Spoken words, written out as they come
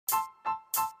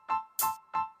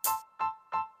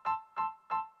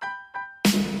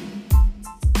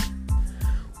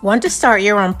Want to start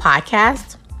your own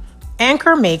podcast?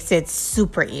 Anchor makes it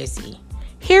super easy.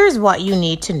 Here's what you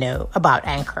need to know about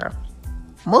Anchor.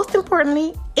 Most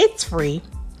importantly, it's free.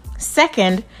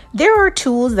 Second, there are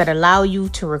tools that allow you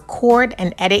to record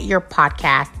and edit your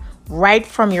podcast right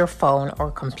from your phone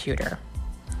or computer.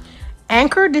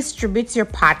 Anchor distributes your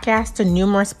podcast to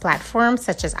numerous platforms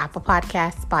such as Apple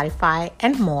Podcasts, Spotify,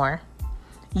 and more.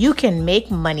 You can make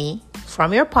money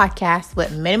from your podcast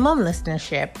with minimum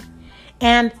listenership,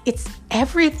 and it's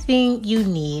everything you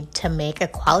need to make a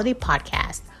quality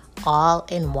podcast all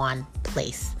in one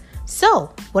place.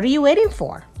 So, what are you waiting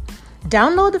for?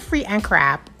 Download the free Anchor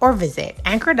app or visit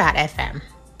anchor.fm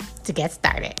to get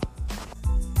started.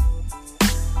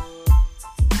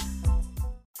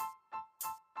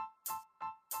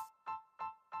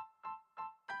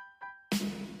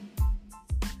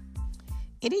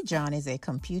 Eddie John is a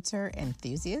computer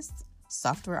enthusiast,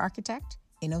 software architect,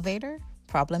 innovator,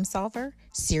 problem solver,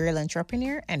 serial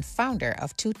entrepreneur, and founder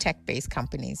of two tech-based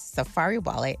companies, Safari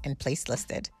Wallet and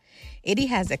PlaceListed. Eddie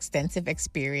has extensive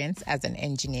experience as an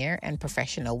engineer and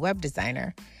professional web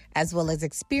designer, as well as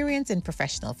experience in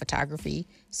professional photography,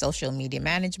 social media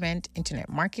management, internet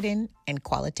marketing, and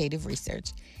qualitative research.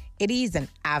 Eddie is an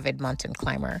avid mountain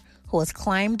climber who has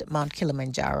climbed Mount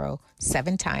Kilimanjaro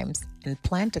 7 times and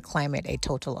planned to climb it a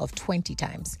total of 20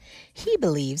 times. He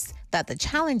believes that the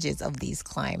challenges of these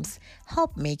climbs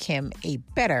help make him a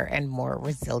better and more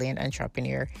resilient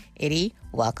entrepreneur. Eddie,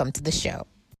 welcome to the show.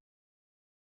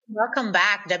 Welcome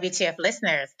back, WTF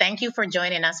listeners. Thank you for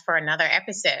joining us for another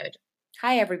episode.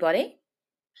 Hi, everybody.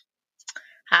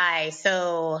 Hi.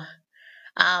 So,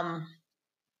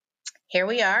 here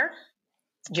we are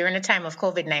during the time of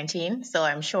COVID-19. So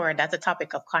I'm sure that's a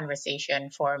topic of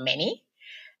conversation for many,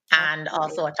 and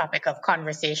also a topic of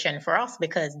conversation for us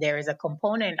because there is a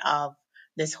component of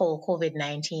this whole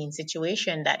COVID-19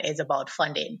 situation that is about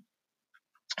funding.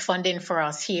 Funding for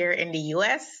us here in the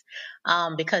US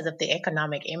because of the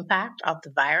economic impact of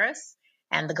the virus.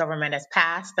 And the government has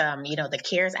passed, the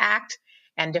CARES Act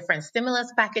and different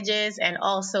stimulus packages. And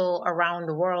also around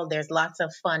the world, there's lots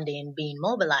of funding being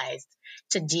mobilized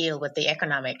to deal with the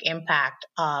economic impact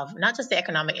of not just the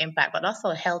economic impact, but also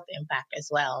health impact as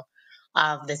well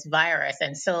of this virus.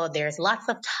 And so there's lots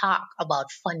of talk about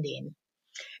funding.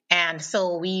 And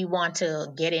so we want to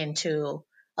get into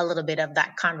a little bit of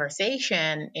that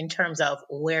conversation in terms of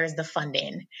where's the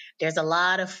funding. There's a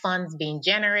lot of funds being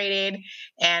generated.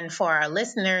 And for our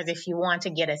listeners, if you want to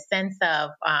get a sense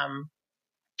of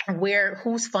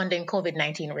who's funding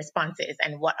COVID-19 responses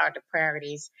and what are the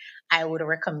priorities, I would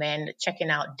recommend checking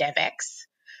out DevEx.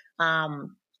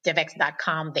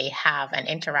 DevEx.com, they have an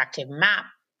interactive map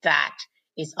that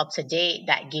is up to date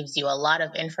that gives you a lot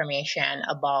of information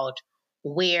about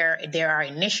where there are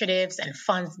initiatives and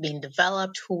funds being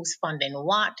developed, who's funding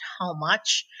what, how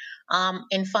much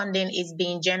in funding is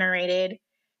being generated.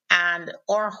 And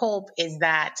our hope is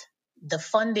that the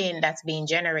funding that's being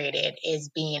generated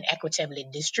is being equitably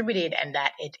distributed and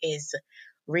that it is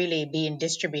really being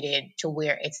distributed to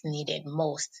where it's needed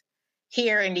most.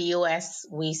 Here in the US,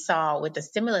 we saw with the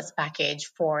stimulus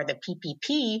package for the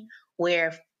PPP,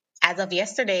 where as of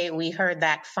yesterday, we heard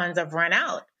that funds have run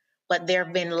out. But there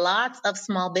have been lots of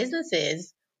small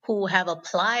businesses who have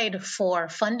applied for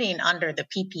funding under the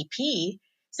PPP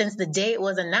since the day it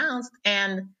was announced,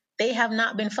 and they have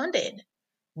not been funded.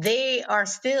 They are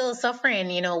still suffering,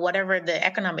 whatever the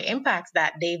economic impacts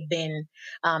that they've been,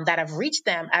 that have reached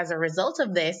them as a result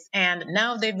of this. And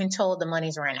now they've been told the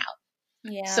money's run out.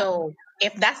 Yeah. So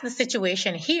if that's the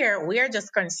situation here, we are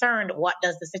just concerned, what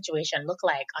does the situation look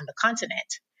like on the continent?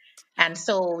 And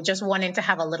so just wanting to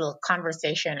have a little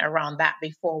conversation around that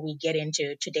before we get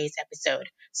into today's episode.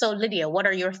 So Lydia, what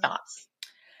are your thoughts?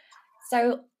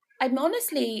 So I'm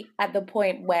honestly at the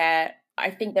point where I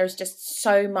think there's just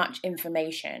so much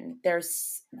information.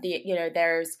 There's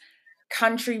there's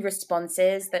country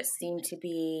responses that seem to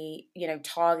be,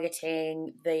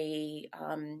 targeting the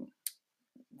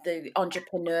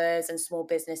entrepreneurs and small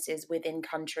businesses within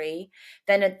country.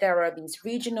 Then there are these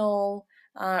regional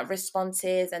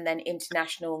responses, and then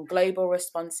international and global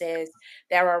responses.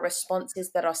 There are responses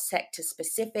that are sector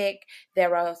specific.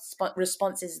 There are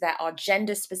responses that are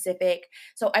gender specific.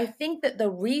 So I think that the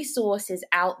resources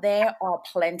out there are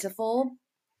plentiful.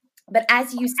 But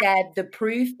as you said, the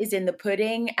proof is in the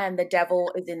pudding and the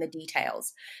devil is in the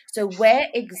details. So where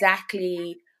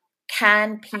exactly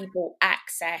can people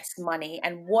access money,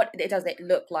 and what does it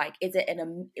look like? Is it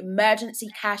an emergency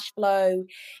cash flow?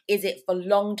 Is it for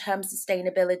long-term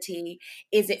sustainability?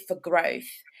 Is it for growth?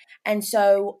 And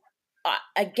so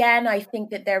again, I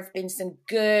think that there have been some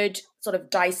good sort of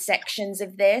dissections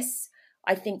of this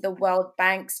I think the World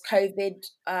Bank's COVID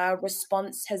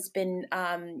response has been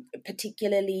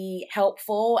particularly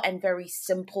helpful and very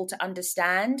simple to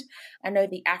understand. I know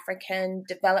the African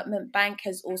Development Bank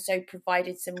has also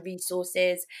provided some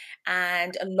resources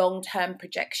and a long-term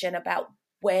projection about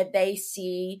where they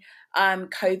see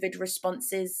COVID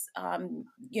responses,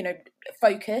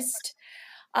 focused.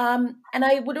 And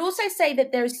I would also say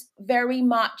that there's very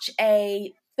much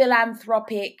a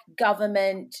philanthropic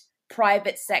government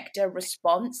private sector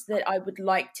response that I would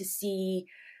like to see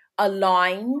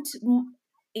aligned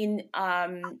in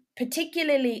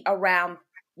particularly around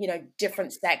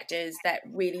different sectors that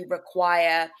really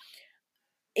require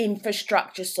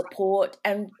infrastructure support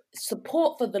and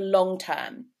support for the long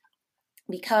term,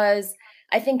 because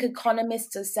I think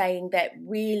economists are saying that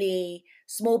really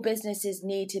small businesses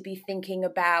need to be thinking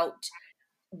about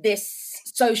this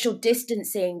social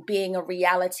distancing being a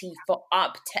reality for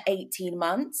up to 18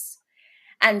 months.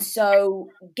 And so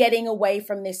getting away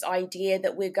from this idea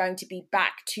that we're going to be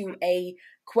back to a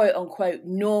quote unquote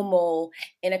normal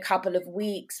in a couple of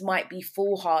weeks might be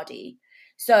foolhardy.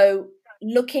 So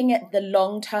looking at the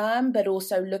long term, but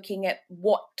also looking at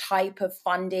what type of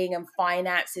funding and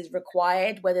finance is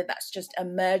required, whether that's just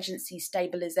emergency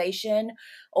stabilization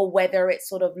or whether it's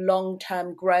sort of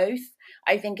long-term growth,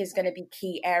 I think is going to be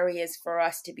key areas for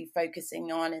us to be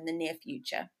focusing on in the near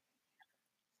future.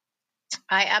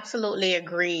 I absolutely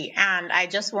agree. And I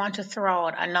just want to throw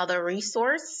out another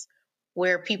resource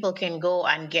where people can go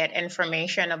and get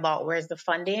information about where's the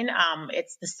funding.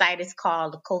 The site is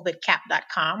called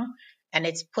covidcap.com, and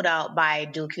it's put out by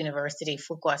Duke University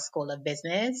Fuqua School of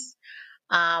Business.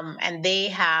 And they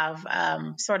have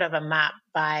sort of a map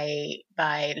by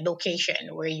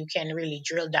location where you can really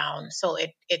drill down. So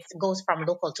it goes from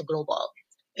local to global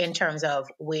in terms of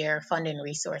where funding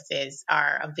resources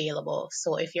are available.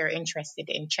 So if you're interested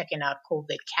in checking out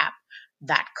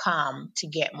covidcap.com to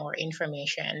get more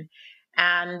information.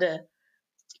 And,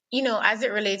 as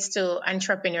it relates to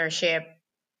entrepreneurship,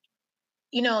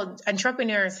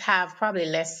 entrepreneurs have probably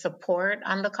less support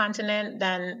on the continent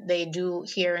than they do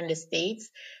here in the States.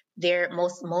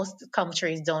 Most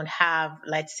countries don't have,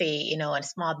 let's say, a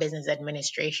small business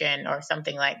administration or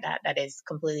something like that that is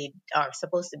completely or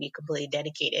supposed to be completely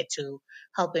dedicated to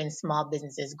helping small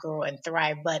businesses grow and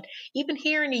thrive. But even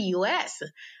here in the US,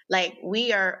 like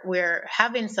we're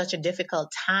having such a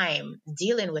difficult time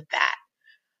dealing with that.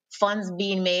 Funds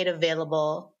being made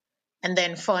available and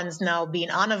then funds now being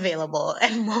unavailable,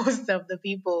 and most of the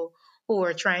people who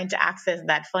are trying to access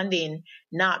that funding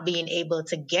not being able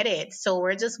to get it. So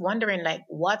we're just wondering, like,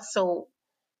 what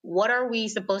are we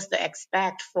supposed to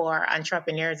expect for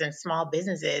entrepreneurs and small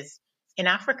businesses in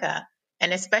Africa?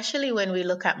 And especially when we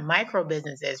look at micro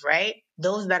businesses, right?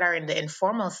 Those that are in the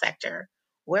informal sector,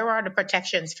 where are the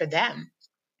protections for them?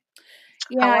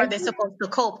 How Yeah, are they supposed to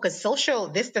cope? Because social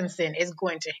distancing is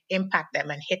going to impact them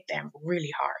and hit them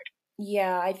really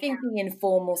hard. I think the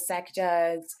informal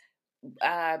sectors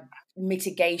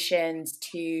mitigations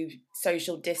to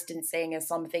social distancing is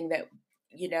something that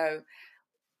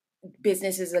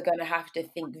businesses are going to have to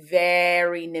think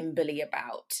very nimbly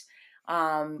about.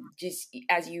 Just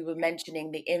as you were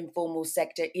mentioning, the informal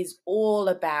sector is all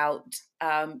about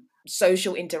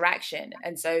social interaction.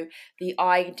 And so the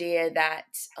idea that,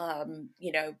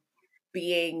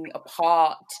 being a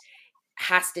part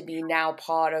has to be now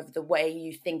part of the way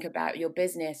you think about your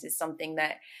business is something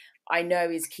that I know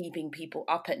is keeping people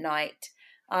up at night.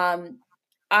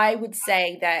 I would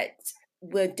say that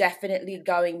we're definitely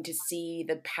going to see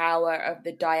the power of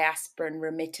the diaspora and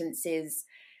remittances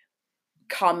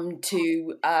come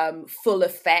to full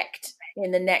effect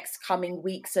in the next coming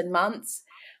weeks and months.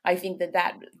 I think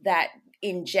that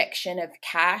injection of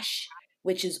cash,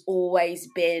 which has always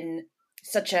been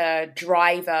such a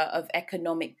driver of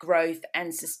economic growth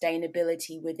and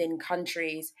sustainability within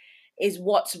countries, is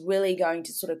what's really going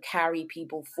to sort of carry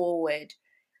people forward.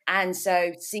 And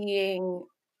so seeing,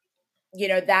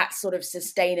 that sort of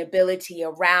sustainability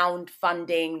around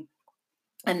funding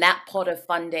and that pot of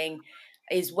funding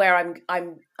is where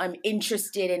I'm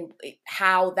interested in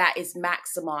how that is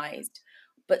maximized,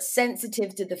 but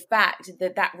sensitive to the fact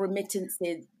that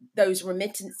those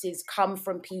remittances come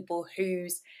from people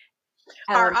whose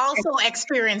are also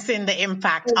experiencing the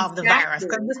impact of the virus,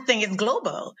 because this thing is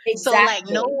global. So like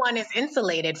no one is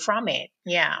insulated from it.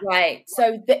 Yeah. Right.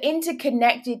 So the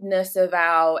interconnectedness of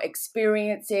our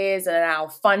experiences and our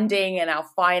funding and our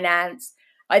finance,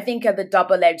 I think, are the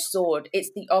double-edged sword.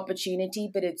 It's the opportunity,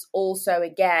 but it's also,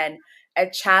 again, a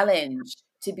challenge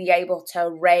to be able to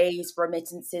raise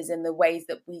remittances in the ways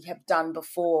that we have done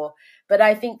before. But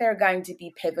I think they're going to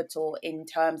be pivotal in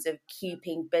terms of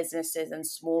keeping businesses and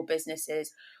small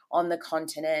businesses on the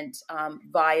continent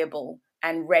viable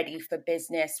and ready for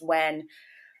business when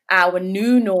our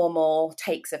new normal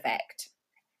takes effect.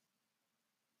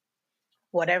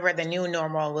 Whatever the new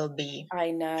normal will be.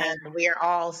 I know. And we are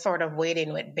all sort of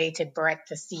waiting with bated breath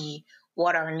to see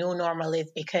what our new normal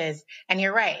is, because, and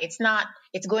you're right,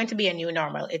 it's going to be a new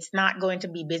normal. It's not going to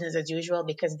be business as usual,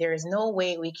 because there is no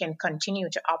way we can continue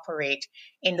to operate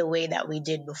in the way that we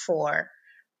did before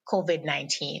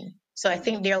COVID-19. So I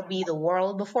think there'll be the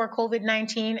world before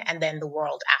COVID-19 and then the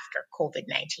world after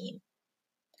COVID-19.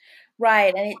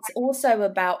 Right. And it's also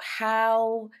about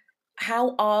how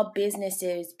are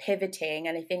businesses pivoting,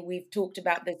 and I think we've talked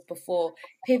about this before,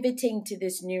 pivoting to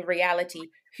this new reality.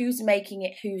 Who's making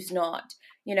it, who's not?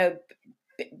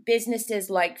 Businesses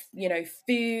like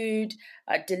food,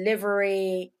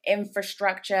 delivery,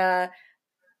 infrastructure,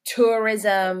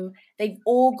 tourism, they've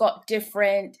all got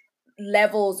different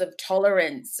levels of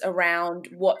tolerance around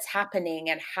what's happening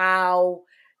and how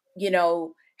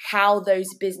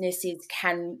those businesses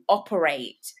can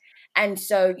operate. And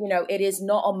so, it is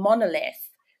not a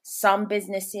monolith. Some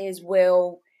businesses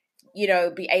will,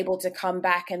 be able to come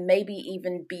back and maybe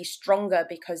even be stronger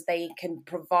because they can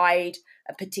provide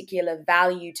a particular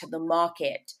value to the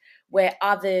market, where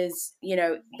others,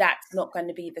 that's not going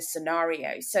to be the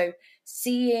scenario. So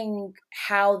seeing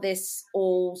how this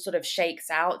all sort of shakes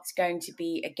out is going to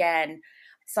be, again,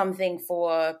 something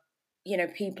for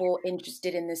people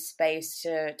interested in this space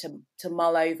to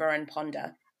mull over and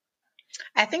ponder.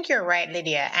 I think you're right,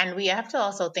 Lydia. And we have to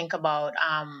also think about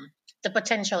the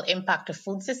potential impact of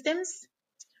food systems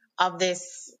of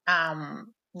this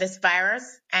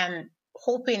virus, and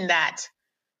hoping that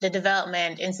the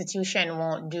development institution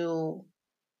won't do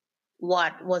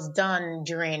what was done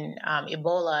during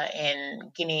Ebola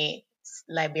in Guinea,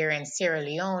 Liberia, and Sierra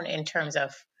Leone, in terms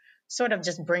of sort of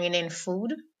just bringing in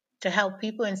food to help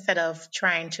people instead of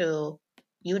trying to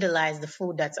utilize the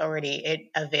food that's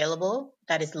already available,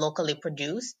 that is locally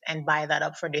produced, and buy that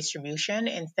up for distribution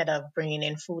instead of bringing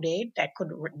in food aid that could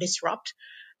disrupt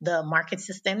the market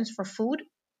systems for food.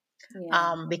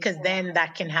 Yeah. Because then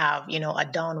that can have, a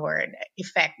downward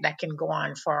effect that can go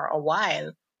on for a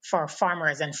while for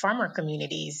farmers and farmer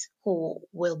communities who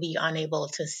will be unable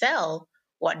to sell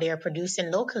what they're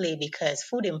producing locally because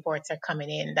food imports are coming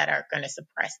in that are going to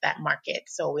suppress that market.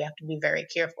 So we have to be very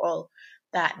careful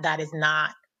that that is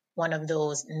not one of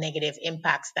those negative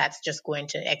impacts that's just going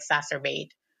to exacerbate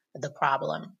the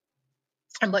problem.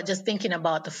 But just thinking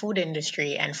about the food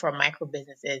industry and for micro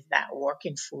businesses that work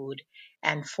in food,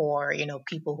 and for,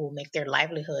 people who make their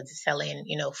livelihoods selling,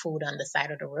 food on the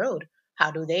side of the road,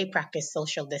 how do they practice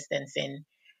social distancing,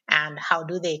 and how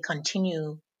do they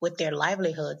continue with their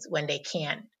livelihoods when they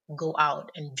can't go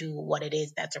out and do what it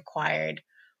is that's required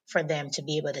for them to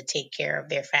be able to take care of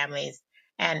their families?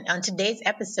 And on today's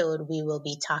episode, we will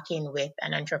be talking with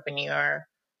an entrepreneur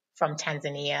from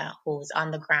Tanzania who's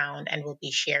on the ground and will be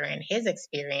sharing his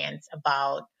experience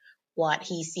about what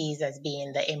he sees as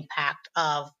being the impact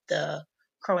of the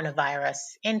coronavirus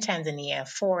in Tanzania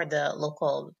for the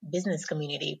local business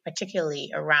community,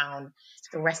 particularly around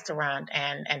the restaurant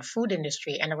and food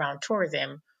industry, and around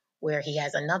tourism, where he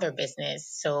has another business.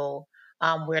 So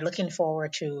we're looking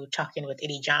forward to talking with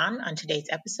Idi John on today's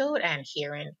episode and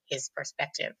hearing his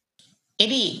perspective.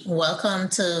 Idi, welcome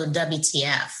to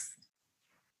WTF.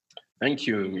 Thank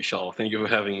you, Michelle. Thank you for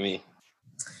having me.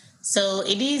 So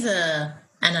Idi is an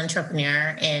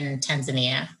entrepreneur in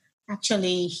Tanzania.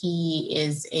 Actually, he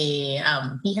is he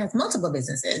has multiple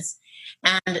businesses.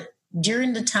 And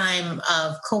during the time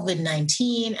of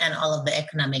COVID-19 and all of the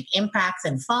economic impacts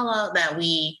and fallout that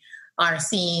we are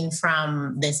seeing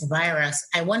from this virus,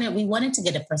 we wanted to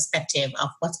get a perspective of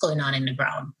what's going on in the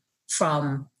ground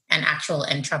from an actual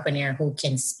entrepreneur who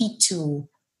can speak to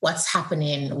what's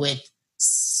happening with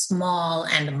small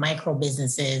and micro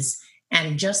businesses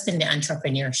and just in the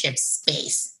entrepreneurship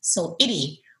space. So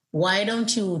Idi, why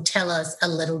don't you tell us a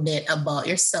little bit about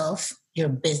yourself, your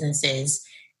businesses,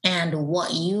 and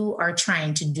what you are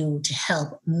trying to do to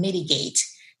help mitigate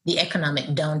the economic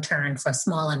downturn for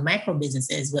small and micro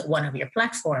businesses with one of your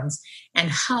platforms, and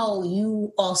how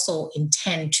you also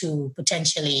intend to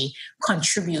potentially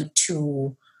contribute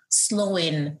to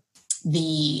slowing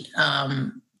the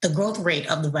growth rate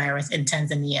of the virus in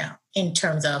Tanzania, in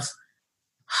terms of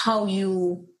how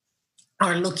you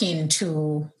are looking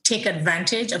to take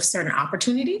advantage of certain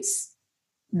opportunities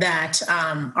that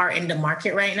are in the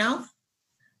market right now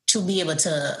to be able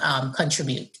to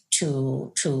contribute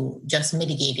to just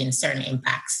mitigating certain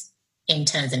impacts in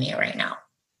Tanzania right now?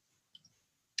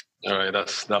 All right,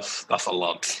 that's a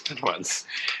lot at once.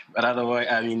 But otherwise,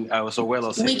 I mean, I was so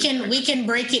well. We can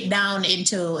break it down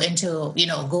into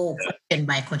go question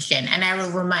by question, and I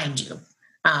will remind you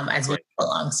as we go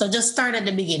along. So just start at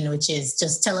the beginning, which is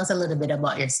just tell us a little bit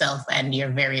about yourself and your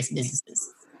various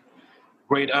businesses.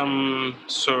 Great.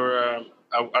 So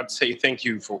I'd say thank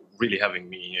you for really having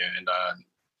me here, and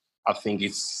I think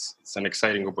it's an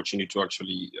exciting opportunity to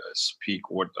actually speak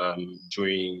what I'm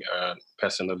doing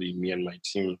personally, me and my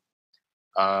team.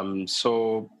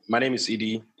 So my name is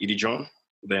Edie John.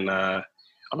 Then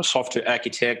I'm a software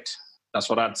architect. That's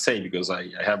what I'd say because I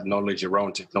have knowledge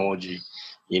around technology,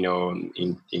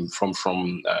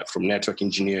 from network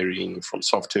engineering, from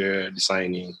software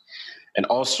designing, and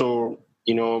also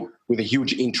with a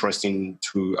huge interest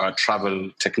into travel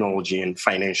technology and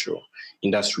financial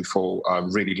industry for a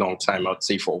really long time. I'd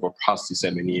say for over past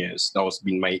 7 years. That has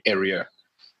been my area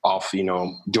of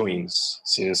doings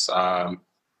since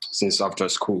after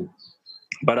school.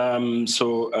 But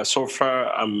so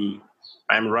far I'm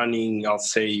running. I'll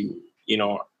say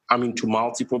I'm into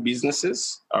multiple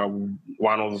businesses.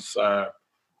 One of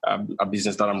a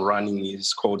business that I'm running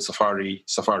is called Safari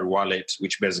Wallet,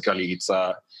 which basically it's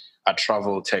a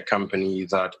travel tech company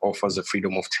that offers the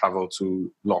freedom of travel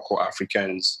to local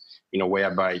Africans,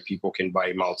 whereby people can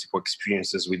buy multiple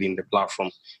experiences within the platform,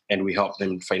 and we help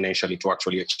them financially to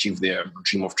actually achieve their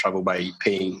dream of travel by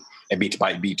paying a bit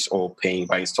by bit or paying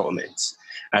by installments.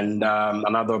 And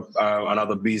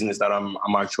another business that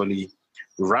I'm actually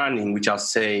running, which I'll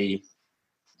say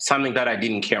something that I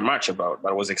didn't care much about,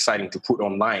 but was exciting to put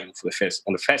online in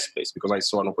the first place because I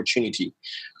saw an opportunity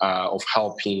of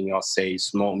helping, I'll say,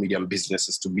 small, medium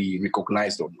businesses to be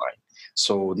recognized online.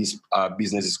 So this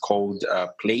business is called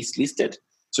Place Listed.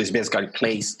 So it's basically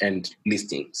place and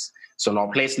listings. So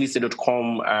now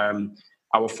placelisted.com,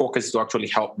 our focus is to actually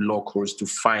help locals to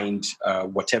find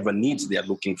whatever needs they are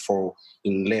looking for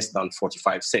in less than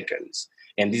 45 seconds.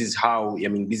 And this is how,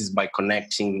 this is by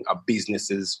connecting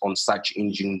businesses on search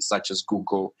engines such as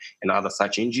Google and other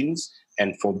search engines.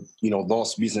 And for,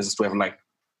 those businesses to have like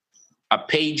a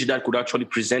page that could actually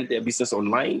present their business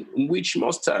online, in which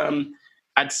most,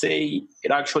 I'd say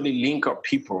it actually link up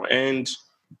people. And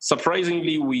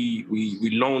surprisingly, we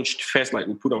launched first,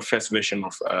 we put our first version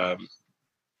of,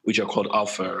 which are called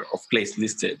Alpha of Place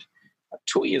Listed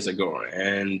 2 years ago.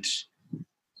 And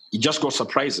it just got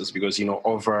surprises because,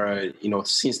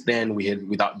 since then we had,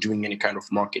 without doing any kind of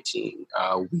marketing,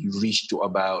 we reached to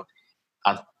about,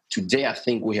 today I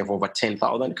think we have over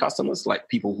 10,000 customers, like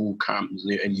people who come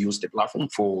and use the platform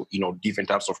for, different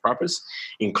types of purpose,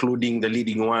 including the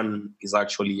leading one is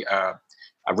actually a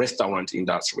restaurant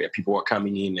industry where people are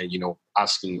coming in and,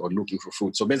 asking or looking for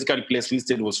food. So basically Place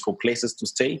Listed was for places to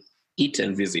stay, eat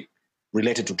and visit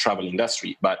related to travel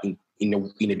industry, but in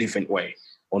a different way,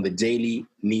 on the daily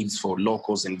needs for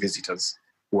locals and visitors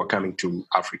who are coming to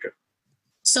Africa.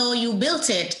 So you built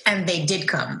it and they did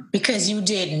come because you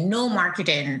did no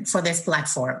marketing for this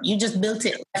platform. You just built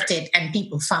it, left it, and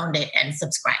people found it and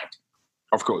subscribed.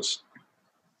 Of course.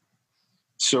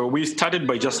 So we started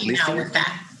by just listing. Now with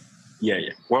that? Yeah.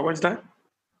 What was that?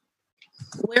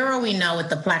 Where are we now with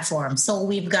the platform? So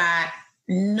we've got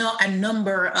a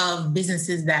number of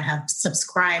businesses that have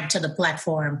subscribed to the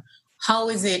platform. How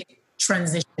is it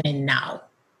transitioning now?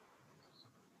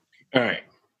 All right.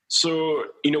 So,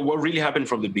 what really happened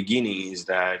from the beginning is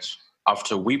that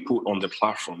after we put on the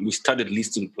platform, we started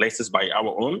listing places by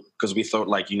our own because we thought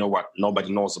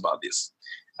nobody knows about this.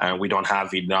 And we don't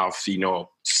have enough,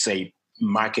 say,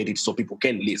 market it so people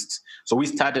can list. So we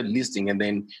started listing and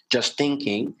then just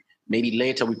thinking maybe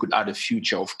later we could add a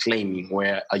feature of claiming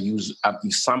where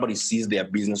if somebody sees their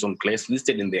business on Place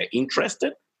Listed and they're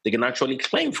interested, they can actually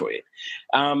claim for it.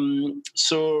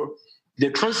 So the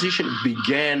transition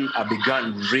began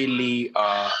really,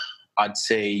 I'd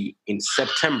say, in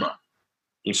September.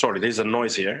 I'm sorry, there's a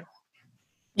noise here.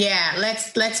 Yeah,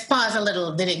 let's pause a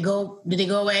little. Did it go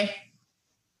away?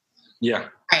 Yeah.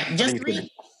 All right,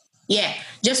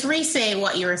 just re-say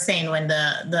what you were saying when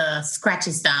the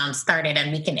scratchy sound started,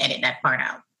 and we can edit that part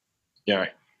out. Yeah.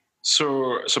 Right.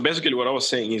 So basically, what I was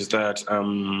saying is that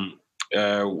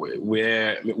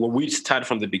what we started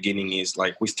from the beginning is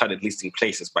we started listing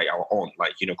places by our own,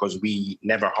 because we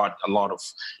never had a lot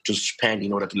to spend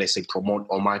in order to, let's say, promote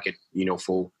or market,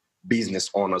 for business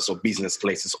owners or business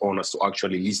places owners to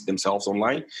actually list themselves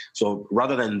online. So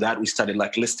rather than that, we started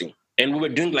listing, and we were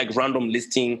doing random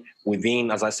listing within,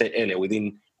 as I said earlier,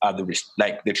 within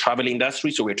the travel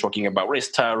industry. So we're talking about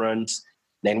restaurants.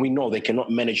 Then we know they cannot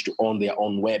manage to own their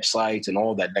own websites and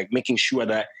all that, making sure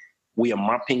that we are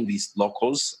mapping these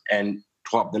locals and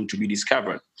help them to be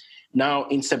discovered. Now,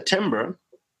 in September,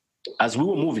 as we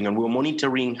were moving and we were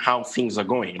monitoring how things are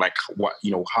going, like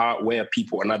where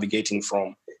people are navigating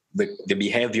from the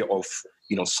behavior of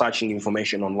searching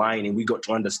information online, and we got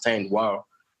to understand, wow,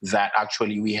 that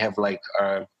actually we have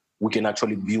we can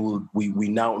actually build. We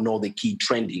now know the key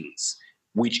trendings,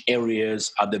 which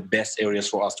areas are the best areas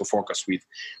for us to focus with.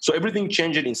 So everything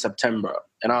changed in September,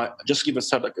 and I just give a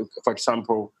set, for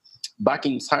example, back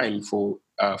in time for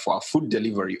our food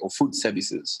delivery or food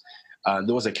services.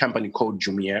 There was a company called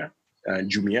Jumia,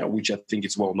 which I think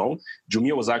is well known.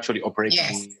 Jumia was actually operating,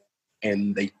 yes,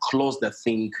 and they closed, I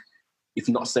think, if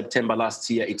not September last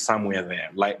year, it's somewhere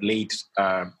there, late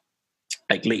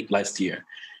last year.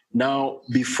 Now,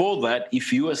 before that,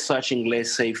 if you were searching,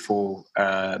 let's say, for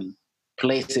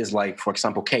places like, for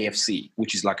example, KFC,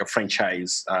 which is like a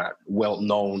franchise,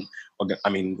 well-known,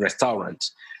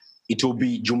 restaurant, it will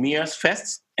be Jumia's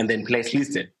first, and then Place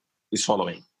Listed is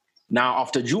following. Now,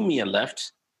 after Jumia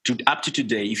left, up to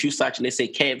today, if you search, let's say,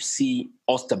 KFC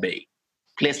Oyster Bay,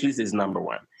 Place Listed is number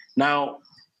one. Now,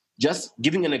 just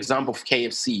giving an example of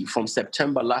KFC, from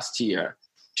September last year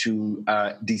to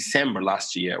December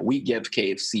last year, we gave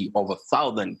KFC over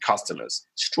 1,000 customers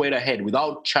straight ahead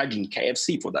without charging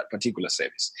KFC for that particular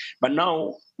service. But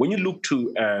now, when you look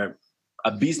to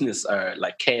a business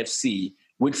like KFC,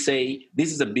 we'd say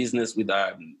this is a business with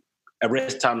a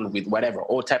restaurant with whatever,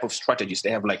 all type of strategies.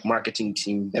 They have like marketing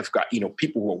team, they've got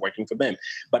people who are working for them.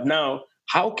 But now,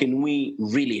 how can we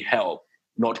really help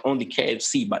not only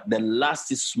KFC, but the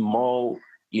last small,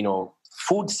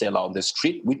 food seller on the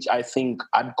street, which I think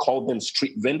I'd call them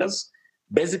street vendors.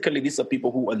 Basically, these are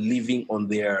people who are living on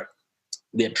they're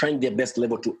trying their best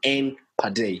level to earn per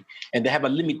day, and they have a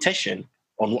limitation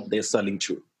on what they're selling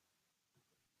to.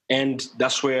 And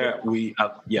that's where we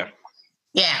are,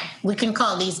 Yeah, we can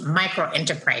call these micro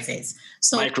enterprises.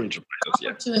 So micro enterprises,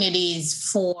 opportunities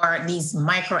for these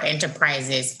micro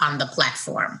enterprises on the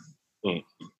platform.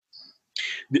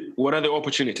 What are the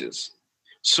opportunities?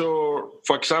 So,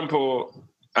 for example,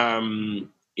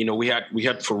 we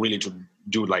had for really to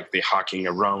do like the hacking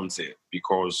around it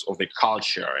because of the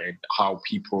culture and how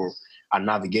people are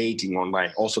navigating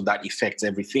online. Also, that affects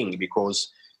everything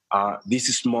because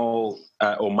these small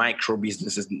or micro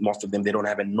businesses, most of them, they don't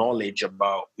have a knowledge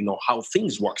about how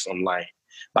things works online.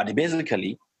 But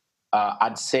basically,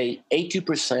 I'd say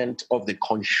 80% of the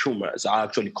consumers are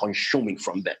actually consuming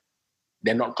from them.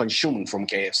 They're not consuming from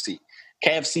KFC.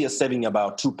 KFC is saving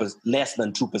about less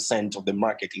than 2% of the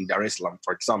market in Dar es Salaam,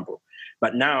 for example.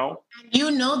 But now... You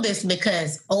know this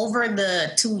because over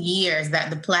the 2 years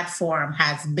that the platform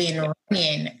has been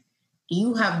running,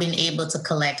 you have been able to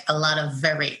collect a lot of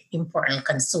very important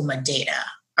consumer data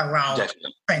around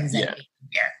trends and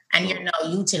behavior. And you're now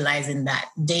utilizing that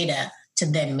data to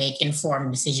then make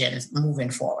informed decisions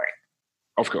moving forward.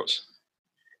 Of course.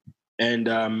 And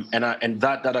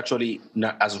that actually,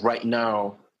 as right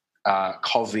now,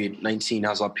 COVID-19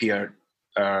 has appeared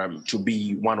to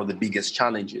be one of the biggest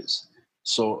challenges.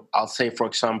 So I'll say, for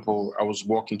example, I was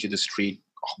walking to the street,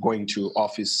 going to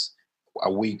office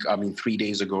 3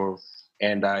 days ago,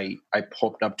 and I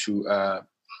popped up to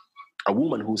a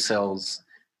woman who sells,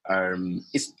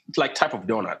 it's like type of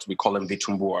donut. We call them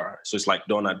vitumbua. So it's like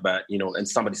donut, but, and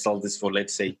somebody sells this for,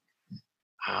 let's say,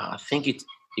 I think it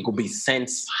could be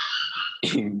cents.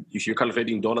 If you're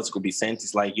calculating dollars, it could be cents.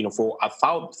 It's like, for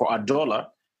 $1,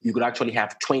 you could actually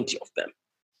have 20 of them.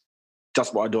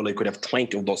 Just for $1, you could have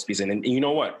 20 of those pieces. And you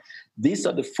know what? These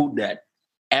are the food that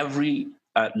every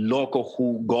local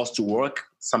who goes to work,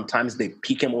 sometimes they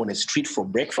pick them on the street for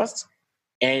breakfast.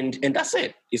 And that's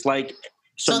it. It's like...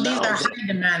 So these are high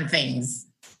demand things.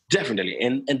 Definitely.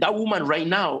 And that woman right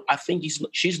now, I think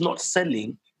she's not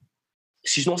selling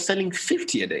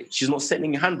 50 a day. She's not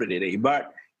selling 100 a day.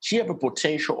 But she have a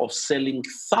potential of selling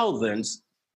thousands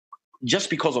just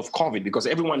because of COVID, because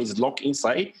everyone is locked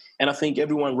inside. And I think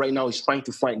everyone right now is trying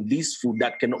to find this food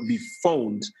that cannot be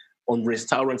found on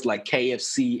restaurants like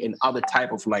KFC and other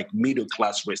type of like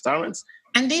middle-class restaurants.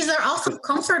 And these are also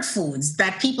comfort foods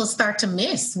that people start to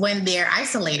miss when they're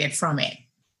isolated from it.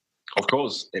 Of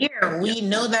course. Here, we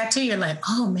know that too. You're like,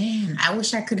 oh man, I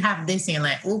wish I could have this. And you're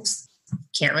like, oops,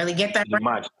 can't really get that.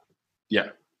 Right. Yeah.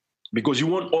 Because you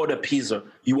won't order pizza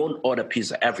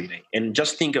every day. And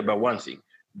just think about one thing.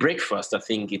 Breakfast, I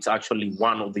think it's actually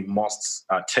one of the most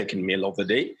taken meal of the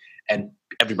day. And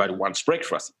everybody wants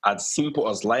breakfast. As simple,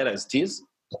 as light as it is.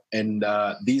 And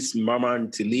these Mama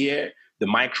and Tilia, the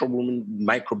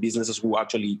micro businesses who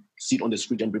actually sit on the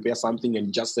street and prepare something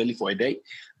and just sell it for a day.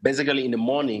 Basically, in the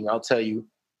morning, I'll tell you,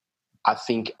 I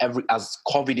think as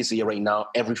COVID is here right now,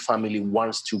 every family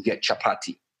wants to get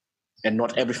chapati. and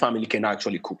not every family can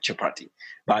actually cook chapati.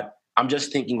 But I'm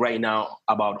just thinking right now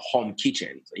about home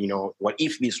kitchens. What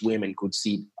if these women could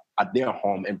sit at their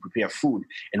home and prepare food,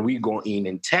 and we go in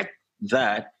and take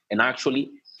that and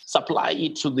actually supply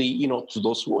it to to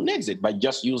those who needs it by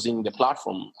just using the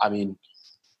platform. I mean,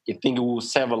 I think it will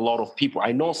save a lot of people.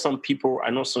 I know some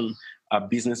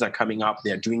businesses are coming up,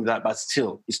 they're doing that, but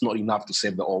still, it's not enough to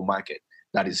save the whole market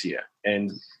that is here.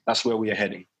 And that's where we are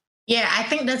heading. Yeah, I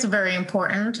think that's very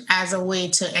important as a way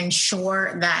to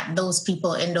ensure that those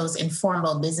people in those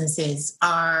informal businesses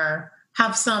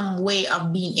have some way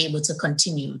of being able to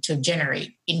continue to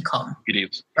generate income. It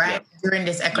is. Right? Yeah. During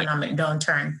this economic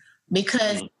downturn.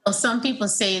 Because some people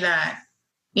say that,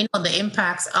 the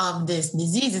impacts of this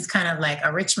disease is kind of like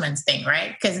a rich man's thing,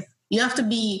 right? Because you have to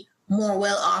be more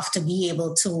well off to be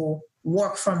able to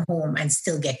work from home and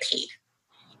still get paid.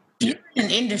 Yeah. In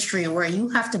an industry where you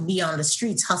have to be on the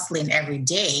streets hustling every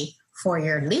day for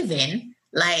your living,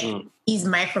 like these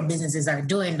micro businesses are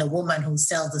doing, the woman who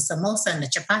sells the samosa and the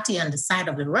chapati on the side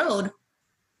of the road,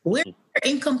 where's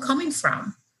their income coming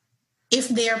from? If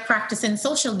they're practicing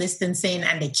social distancing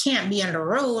and they can't be on the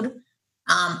road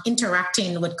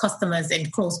interacting with customers in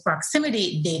close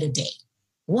proximity day to day,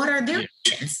 what are their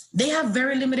options? They have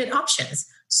very limited options.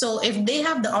 So if they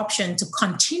have the option to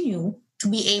continue to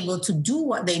be able to do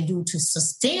what they do to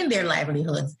sustain their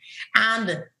livelihoods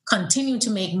and continue to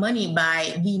make money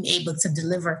by being able to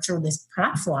deliver through this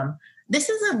platform, this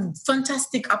is a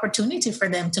fantastic opportunity for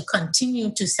them to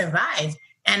continue to survive.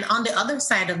 And on the other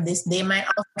side of this, they might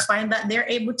also find that they're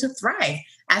able to thrive,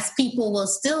 as people will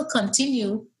still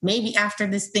continue, maybe after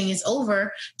this thing is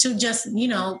over, to just,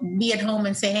 be at home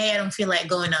and say, hey, I don't feel like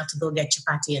going out to go get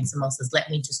chapati and samosas. Let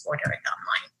me just order it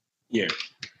online. Yeah.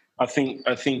 I think,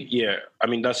 yeah. I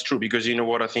mean, that's true, because you know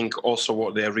what, I think also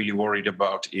what they're really worried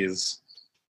about is,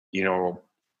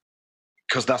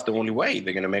 because that's the only way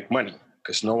they're going to make money,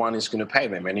 because no one is going to pay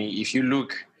them. And if you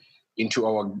look into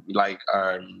our,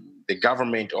 the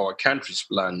government or country's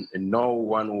plan, and no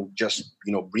one will just,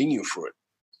 bring you food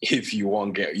if you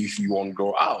won't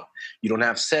go out. You don't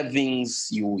have savings,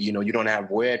 you don't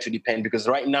have where to depend, because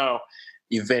right now,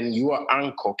 even your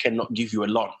uncle cannot give you a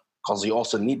loan, because he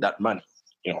also need that money.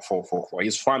 For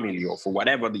his family or for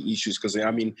whatever the issues. Because, I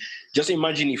mean, just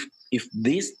imagine if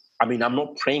this, I mean, I'm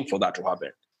not praying for that to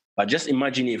happen, but just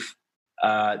imagine if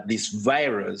this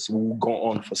virus will go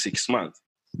on for 6 months.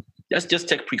 Just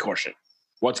take precaution.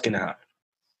 What's going to happen?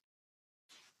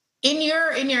 In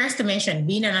your estimation,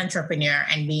 being an entrepreneur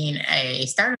and being a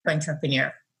startup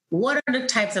entrepreneur, what are the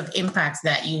types of impacts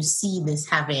that you see this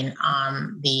having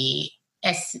on the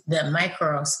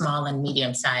micro, small, and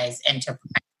medium-sized enterprise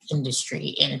industry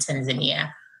in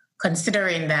Tanzania,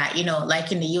 considering that,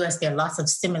 like in the US, there are lots of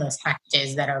stimulus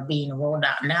packages that are being rolled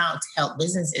out now to help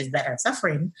businesses that are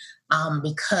suffering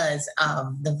because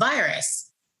of the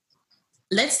virus.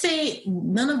 Let's say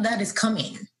none of that is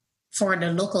coming for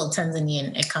the local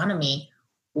Tanzanian economy.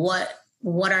 What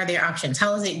are their options?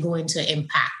 How is it going to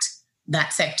impact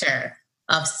that sector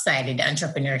of society, the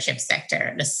entrepreneurship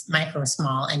sector, the micro,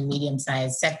 small, and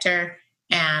medium-sized sector?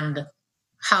 And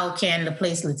how can the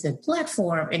Placelets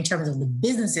platform, in terms of the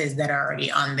businesses that are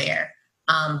already on there,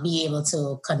 be able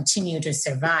to continue to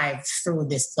survive through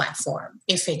this platform,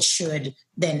 if it should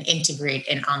then integrate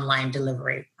an online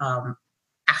delivery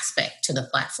aspect to the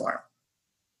platform?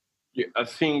 Yeah, I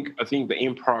think the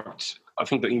impact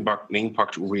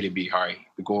will really be high,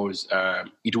 because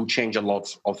it will change a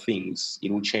lot of things.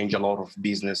 It will change a lot of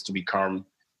business to become,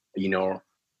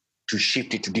 to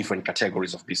shift it to different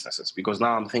categories of businesses. Because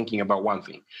now I'm thinking about one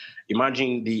thing.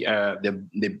 Imagine the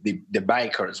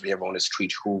bikers we have on the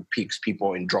street who picks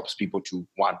people and drops people to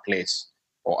one place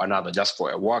or another just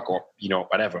for a walk or,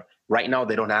 whatever. Right now,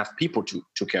 they don't have people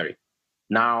to carry.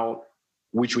 Now,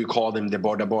 which we call them the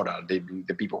border,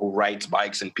 the people who ride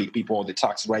bikes and pick people, the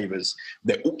taxi drivers,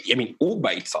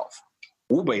 Uber itself.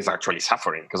 Uber is actually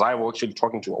suffering, because I was actually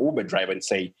talking to an Uber driver and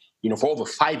say, for over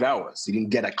 5 hours, he didn't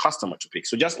get a customer to pick.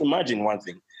 So just imagine one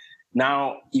thing.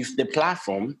 Now, if the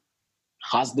platform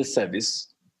has the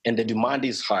service and the demand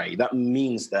is high, that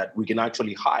means that we can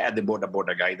actually hire the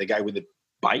border guy, the guy with the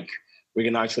bike. We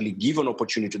can actually give an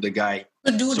opportunity to the guy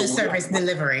to do the service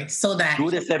delivery, so that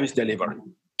do the service delivery.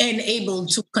 And able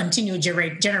to continue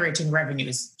generating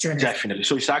revenues. Definitely.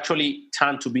 So it's actually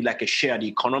turned to be like a shared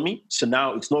economy. So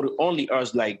now it's not only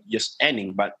us like just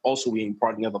earning, but also we're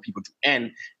empowering other people to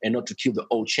earn and not to kill the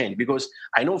old chain. Because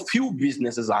I know few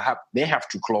businesses they have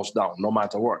to close down no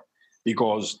matter what,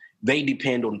 because they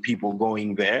depend on people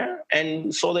going there,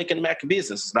 and so they can make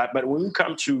business. Right? But when we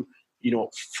come to,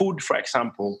 food, for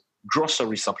example,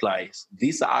 grocery supplies,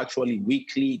 these are actually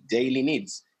weekly, daily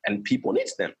needs. and people need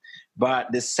them.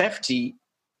 But the safety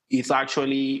is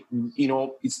actually,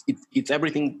 it's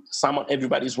everything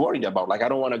everybody's worried about. Like, I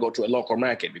don't want to go to a local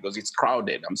market because it's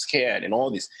crowded, I'm scared, and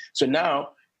all this. So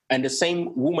now, and the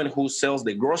same woman who sells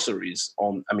the groceries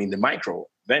the micro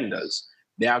vendors,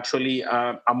 they actually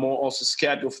are more also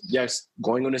scared of just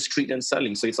going on the street and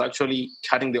selling. So it's actually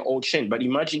cutting the old chain. But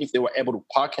imagine if they were able to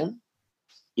park him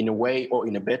in a way or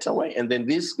in a better way. And then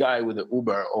this guy with an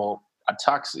Uber or a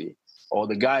taxi, or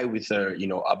the guy with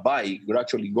a bike would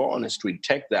actually go on the street,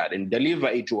 take that and deliver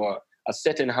it to a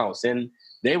certain house. And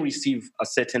they receive a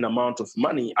certain amount of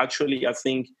money. Actually, I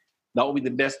think that would be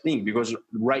the best thing, because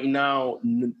right now,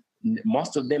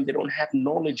 most of them, they don't have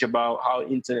knowledge about how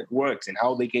internet works and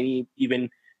how they can even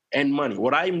earn money.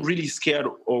 What I'm really scared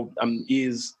of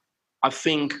is, I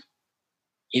think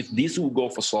if this will go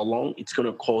for so long, it's going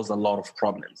to cause a lot of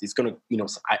problems. It's going to,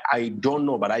 I don't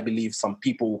know, but I believe some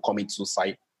people will commit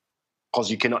suicide because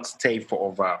you cannot stay for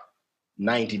over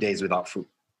 90 days without food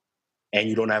and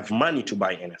you don't have money to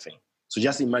buy anything. So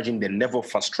just imagine the level of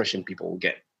frustration people will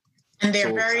get. And there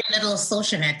are very little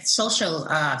social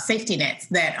safety nets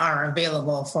that are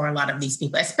available for a lot of these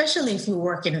people, especially if you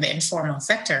work in the informal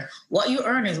sector. What you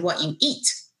earn is what you eat.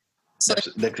 So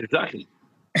that's exactly.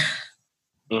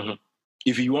 Mm-hmm.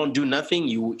 If you won't do nothing,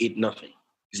 you will eat nothing.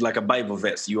 It's like a Bible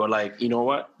verse. You are like, you know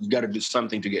what? You got to do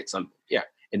something to get something. Yeah.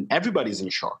 And everybody's in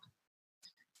shock.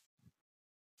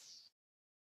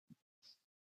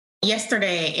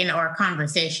 Yesterday in our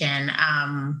conversation,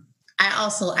 I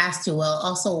also asked you,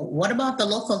 what about the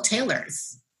local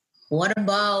tailors? What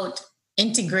about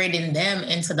integrating them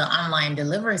into the online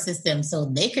delivery system so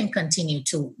they can continue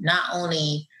to not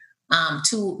only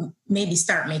to maybe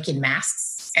start making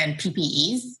masks and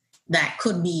PPEs that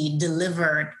could be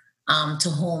delivered to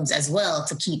homes as well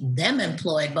to keep them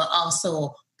employed, but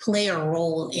also play a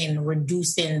role in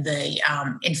reducing the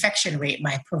infection rate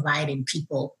by providing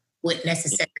people with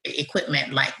necessary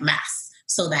equipment like masks,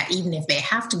 so that even if they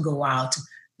have to go out,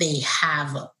 they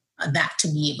have that to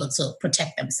be able to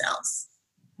protect themselves.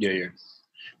 Yeah.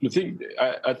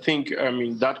 I think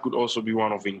that could also be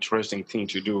one of the interesting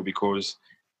things to do, because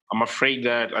I'm afraid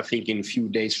that I think in a few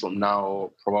days from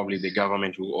now, probably the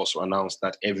government will also announce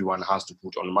that everyone has to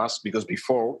put on masks, because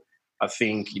before, I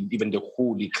think even the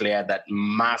WHO declared that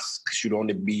masks should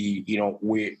only be,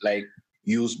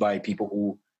 used by people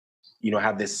who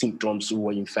have the symptoms, who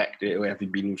are infected or have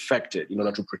been infected, in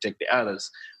order to protect the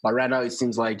others. But right now, it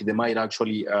seems like they might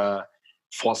actually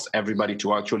force everybody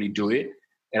to actually do it.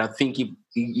 And I think if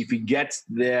it gets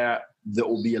there, there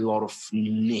will be a lot of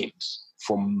need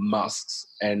for masks.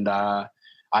 And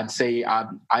I'd say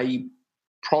I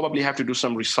probably have to do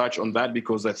some research on that,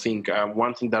 because I think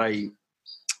one thing that I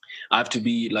have to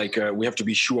be we have to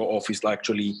be sure of is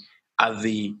actually, are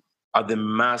the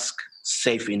masks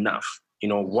safe enough?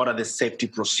 What are the safety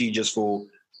procedures for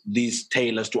these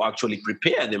tailors to actually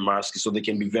prepare the masks so they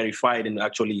can be verified and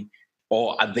actually,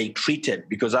 or are they treated?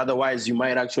 Because otherwise you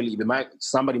might actually,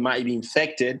 somebody might be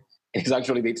infected, and it's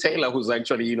actually the tailor who's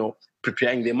actually,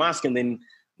 preparing the mask. And then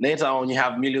later on you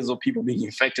have millions of people being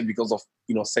infected because of,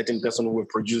 certain person who have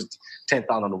produced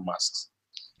 10,000 of masks.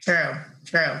 True.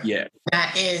 Yeah.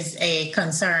 That is a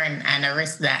concern and a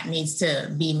risk that needs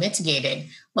to be mitigated.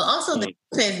 But also the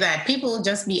truth is that people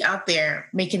just be out there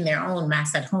making their own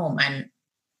masks at home, and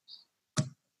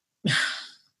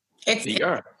it's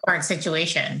a hard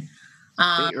situation.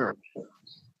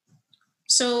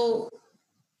 So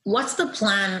what's the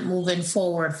plan moving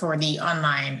forward for the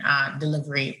online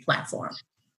delivery platform?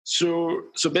 So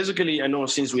basically, I know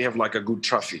since we have a good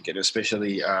traffic, and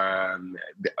especially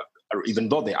even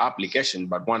though the application,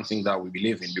 but one thing that we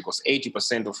believe in, because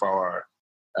 80% of our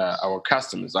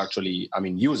customers actually,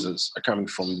 users are coming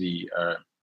from the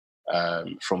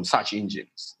from search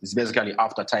engines. It's basically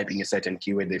after typing a certain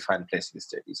keyword, they find place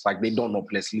listed. It's like they don't know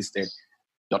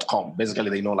placelisted.com. Basically,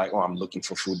 they know I'm looking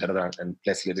for food, and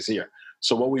place listed is here.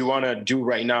 So what we want to do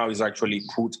right now is actually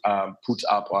put up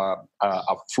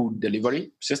a food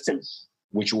delivery system,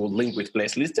 which will link with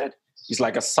place listed. It's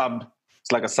like a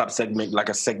sub-segment, like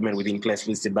a segment within place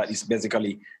listed, but it's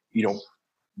basically,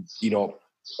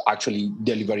 actually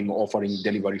delivering or offering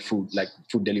delivery food, like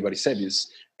food delivery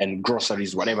service and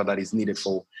groceries, whatever that is needed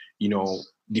for,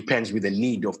 depends with the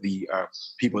need of the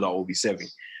people that will be serving.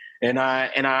 And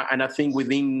I think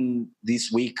within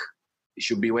this week, it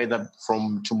should be whether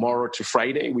from tomorrow to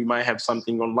Friday, we might have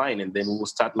something online, and then we'll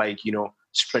start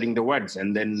spreading the words,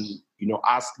 and then,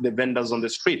 ask the vendors on the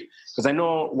street. Because I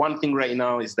know one thing right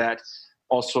now is that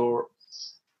also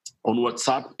on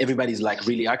WhatsApp, everybody's like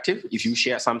really active. If you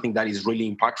share something that is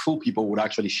really impactful, people would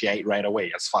actually share it right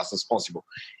away as fast as possible.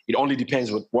 It only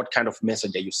depends with what kind of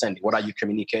message that you're sending. What are you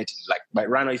communicating? Like, but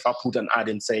right now, if I put an ad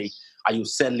and say, are you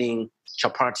selling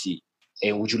chapati?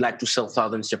 And would you like to sell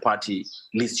thousands chapati?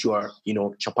 List your,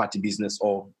 chapati business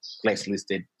or place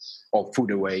listed or food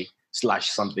away /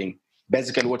 something.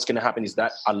 Basically, what's going to happen is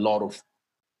that a lot of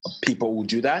people will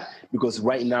do that, because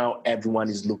right now everyone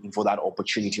is looking for that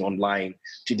opportunity online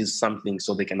to do something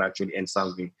so they can actually earn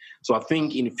something. So I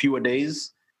think in fewer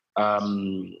days,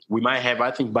 we might have,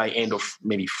 I think by end of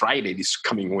maybe Friday this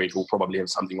coming week, we'll probably have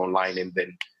something online and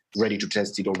then ready to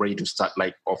test it or ready to start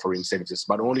like offering services.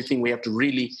 But the only thing we have to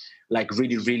really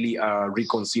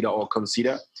reconsider or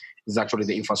consider is actually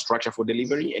the infrastructure for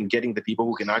delivery and getting the people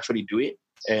who can actually do it,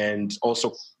 and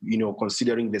also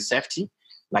considering the safety,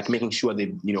 like making sure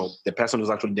that the person who's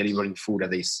actually delivering food are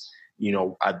they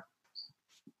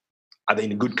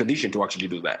in a good condition to actually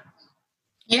do that.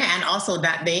 Yeah, and also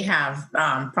that they have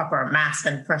proper masks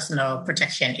and personal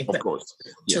protection equipment, of course,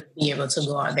 to be able to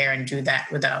go out there and do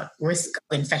that without risk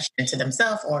of infection to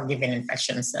themselves or giving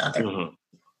infections to others. Mm-hmm.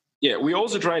 Yeah, we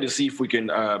also try to see if we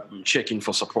can check in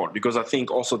for support, because I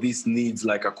think also this needs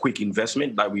like a quick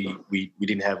investment that we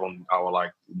didn't have on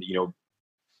our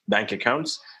bank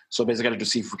accounts. So basically to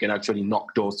see if we can actually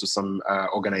knock doors to some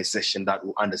organization that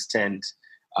will understand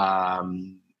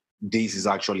this is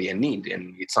actually a need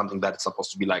and it's something that's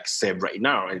supposed to be like saved right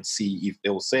now, and see if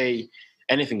they'll say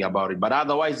anything about it. But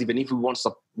otherwise, even if we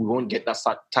won't get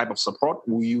that type of support,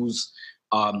 we use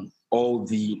all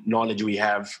the knowledge we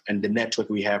have and the network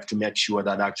we have to make sure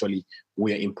that actually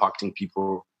we're impacting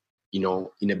people, in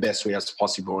the best way as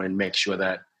possible, and make sure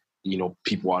that,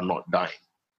 people are not dying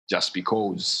just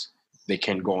because they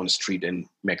can't go on the street and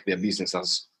make their business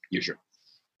as usual.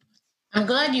 I'm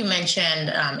glad you mentioned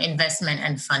investment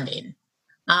and funding.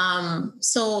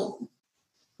 So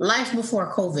life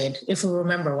before COVID, if we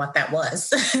remember what that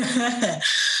was,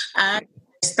 a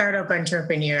startup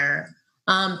entrepreneur.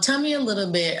 Tell me a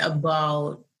little bit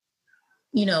about,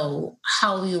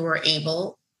 how you were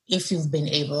able, if you've been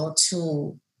able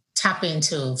to tap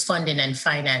into funding and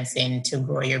financing to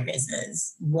grow your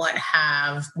business.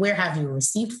 Where have you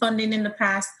received funding in the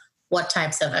past? What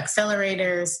types of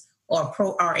accelerators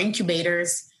or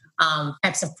incubators,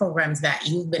 types of programs that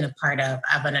you've been a part of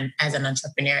as an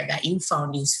entrepreneur that you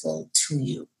found useful to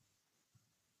you?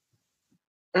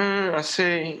 I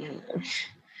say,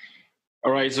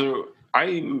 all right, so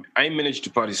I managed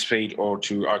to participate or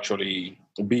to actually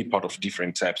be part of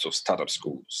different types of startup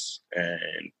schools.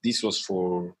 And this was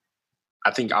for,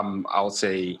 I think I'll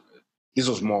say this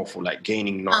was more for like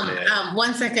gaining knowledge.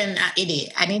 1 second, Eddie.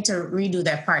 I need to redo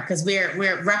that part because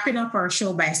we're wrapping up our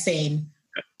show by saying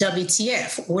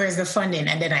WTF, where's the funding?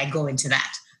 And then I go into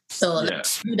that. So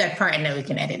let's do that part and then we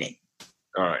can edit it.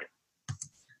 All right.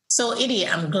 So Eddie,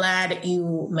 I'm glad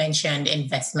you mentioned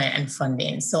investment and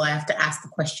funding. So I have to ask the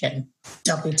question,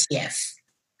 WTF,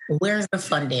 where's the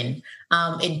funding?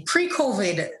 In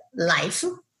pre-COVID life,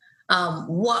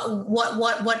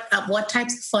 what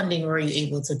types of funding were you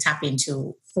able to tap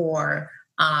into for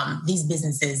these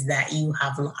businesses that you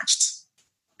have launched?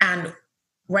 And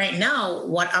right now,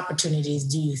 what opportunities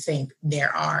do you think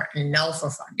there are now for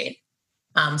funding?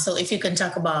 So if you can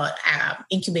talk about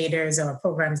incubators or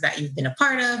programs that you've been a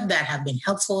part of that have been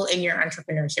helpful in your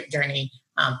entrepreneurship journey,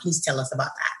 please tell us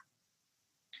about that.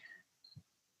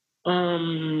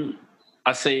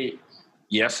 I say,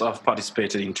 yes, I've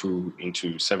participated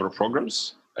into several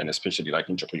programs, and especially like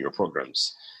entrepreneur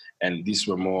programs. And these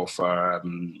were more of,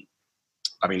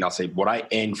 I'll say what I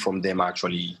earned from them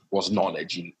actually was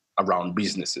knowledge around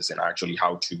businesses and actually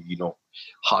how to,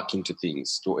 hack into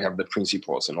things, to have the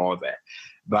principles and all that.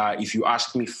 But if you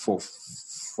ask me for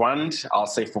fund, I'll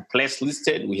say for Place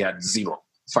Listed, we had zero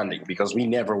funding because we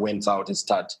never went out and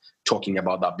start talking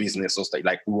about that business or stuff.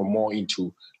 Like we were more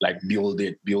into like build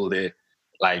it,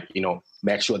 like,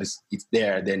 make sure it's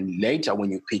there. Then later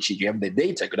when you pitch it, you have the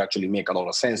data, it could actually make a lot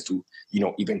of sense to,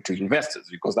 even to investors,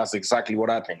 because that's exactly what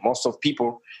happened. Most of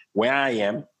people where I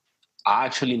am are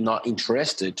actually not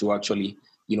interested to actually,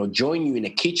 join you in a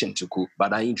kitchen to cook,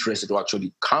 but are interested to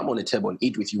actually come on the table and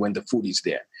eat with you when the food is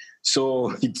there.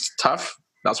 So it's tough.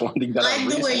 That's one thing that I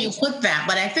like the way you put that,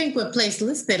 but I think with Place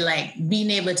Listed, like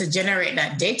being able to generate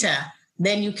that data,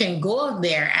 then you can go out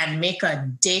there and make a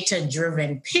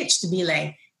data-driven pitch to be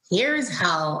like, here's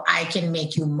how I can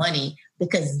make you money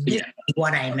because this is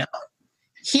what I know.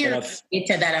 Here's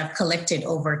data that I've collected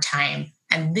over time,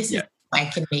 and this is how I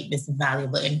can make this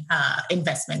valuable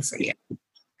investment for you.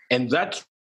 And that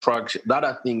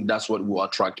I think that's what will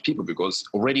attract people, because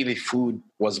already the food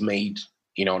was made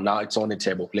Now it's on the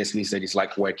table. Leslie said it's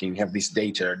like working, have this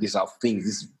data, these are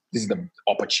things, this is the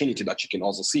opportunity that you can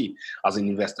also see as an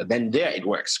investor. Then there it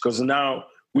works. Because now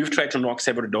we've tried to knock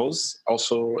several doors,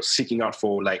 also seeking out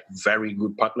for like very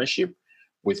good partnership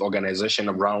with organizations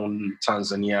around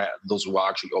Tanzania, those who are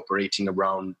actually operating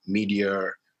around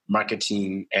media,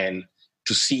 marketing, and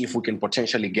to see if we can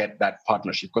potentially get that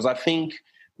partnership. Because I think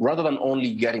rather than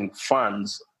only getting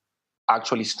funds,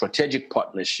 actually strategic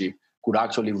partnership could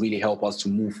actually really help us to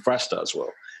move faster as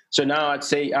well. So now I'd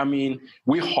say,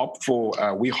 we hope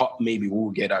maybe we'll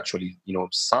get actually,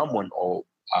 someone or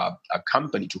a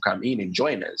company to come in and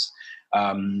join us.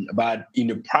 But in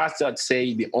the past, I'd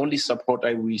say the only support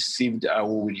we received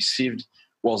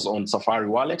was on Safari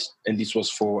Wallet. And this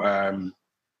was for,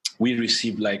 we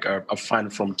received like a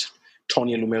fund from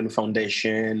Tony Elumelu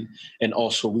Foundation. And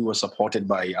also we were supported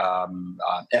by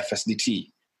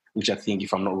FSDT, which I think,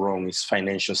 if I'm not wrong, is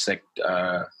financial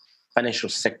sector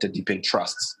dependent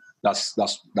trusts. That's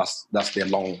their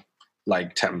long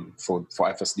term for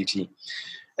FSDT.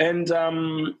 And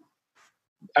the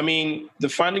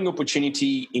funding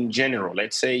opportunity in general,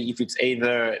 let's say if it's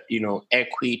either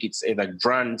equity, it's either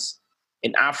grants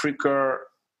in Africa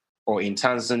or in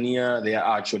Tanzania, they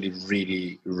are actually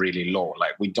really, really low.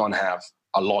 Like we don't have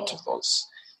a lot of those.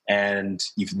 And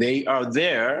if they are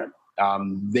there,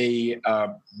 they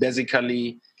are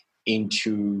basically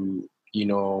into,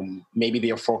 maybe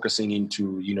they are focusing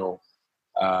into,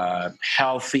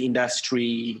 healthy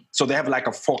industry. So they have like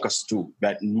a focus too,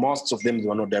 but most of them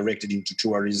are not directed into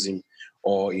tourism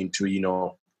or into,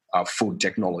 food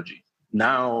technology.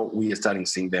 Now we are starting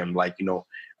seeing them like,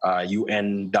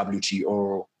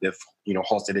 UNWTO, they've,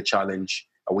 hosted a challenge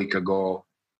a week ago,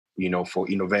 for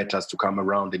innovators to come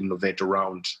around and innovate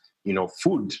around,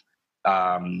 food.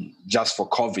 Just for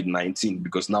COVID-19,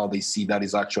 because now they see that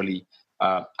is actually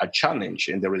a challenge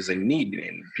and there is a need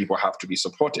and people have to be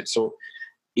supported. So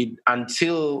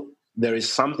until there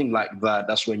is something like that,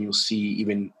 that's when you see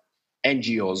even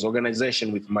NGOs,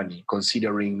 organizations with money,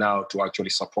 considering now to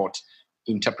actually support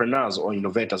entrepreneurs or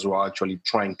innovators who are actually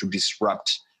trying to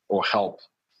disrupt or help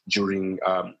during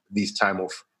this time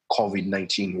of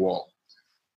COVID-19 war.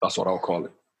 That's what I'll call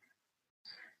it.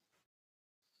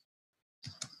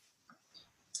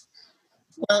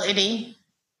 Well, Idi,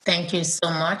 thank you so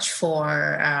much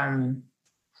for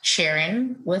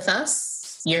sharing with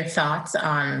us your thoughts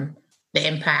on the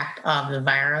impact of the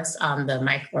virus on the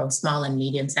micro, small, and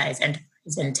medium-sized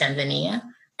enterprises in Tanzania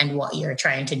and what you're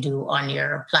trying to do on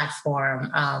your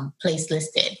platform, Place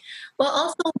Listed. But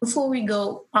also, before we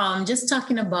go, just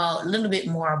talking about a little bit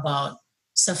more about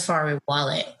Safari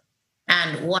Wallet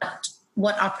and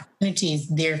what opportunities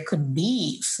there could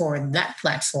be for that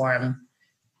platform,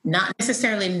 not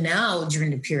necessarily now during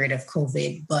the period of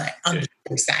COVID, but on the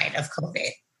other side of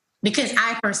COVID. Because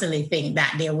I personally think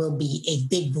that there will be a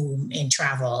big boom in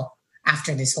travel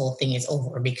after this whole thing is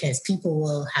over, because people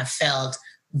will have felt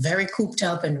very cooped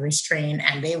up and restrained,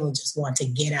 and they will just want to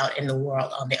get out in the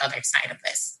world on the other side of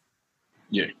this.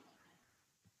 Yeah.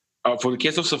 For the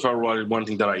case of Safari Wallet, one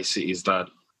thing that I see is that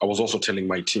I was also telling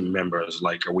my team members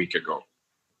like a week ago,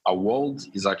 our world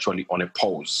is actually on a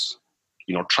pause.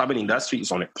 Travel industry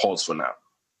is on a pause for now.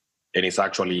 And it's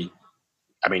actually,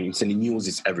 it's in the news,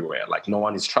 it's everywhere. Like no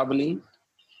one is traveling.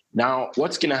 Now,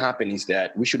 what's going to happen is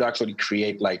that we should actually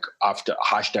create like after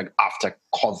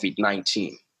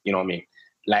COVID-19, you know what I mean?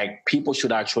 Like people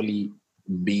should actually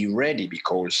be ready,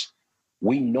 because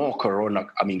we know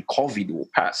COVID will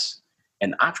pass.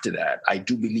 And after that, I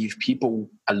do believe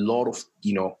a lot of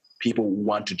people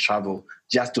want to travel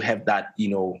just to have that,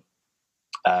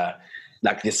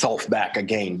 like the self back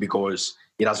again, because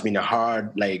it has been a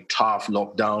hard, like tough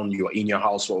lockdown. You're in your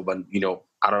household, and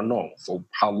I don't know for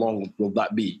how long will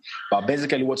that be. But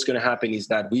basically, what's going to happen is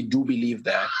that we do believe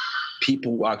that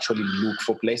people will actually look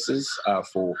for places,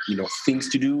 for things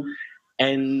to do,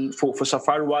 and for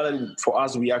Safari Wallet, for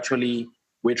us, we're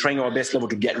trying our best level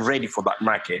to get ready for that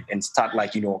market and start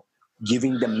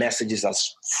giving the messages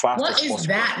as fast as possible. What is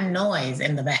that noise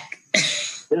in the back?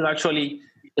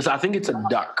 I think it's a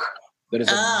duck. Okay.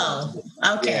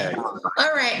 Yeah.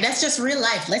 All right. That's just real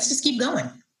life. Let's just keep going.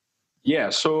 Yeah.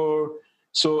 So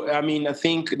I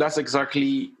think that's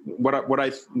exactly what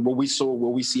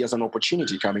we see as an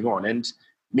opportunity coming on. And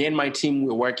me and my team,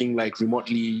 we're working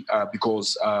remotely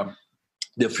because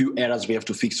there are a few errors we have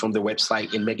to fix from the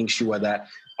website and making sure that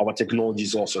our technology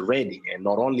is also ready. And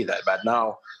not only that, but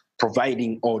now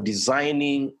providing or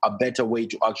designing a better way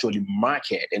to actually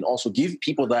market and also give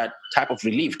people that type of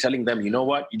relief, telling them, you know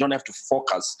what, you don't have to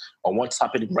focus on what's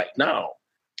happening right now.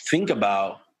 Think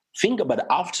about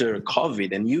after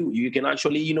COVID, and you can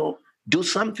actually, do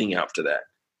something after that.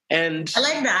 And I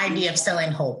like the idea of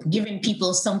selling hope, giving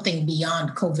people something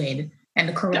beyond COVID and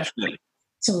the corona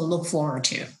to look forward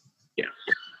to. Yeah.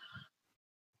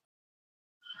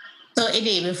 So,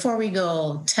 Ide, before we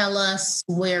go, tell us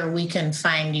where we can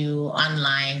find you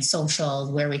online,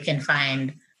 social, where we can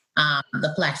find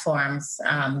the platforms.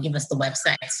 Give us the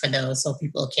websites for those so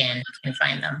people can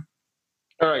find them.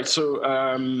 All right. So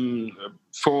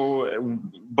for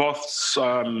both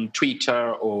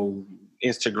Twitter or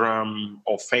Instagram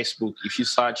or Facebook, if you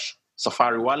search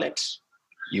Safari Wallet,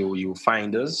 you'll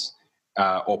find us.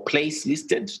 Or Place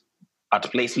Listed, at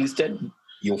Place Listed,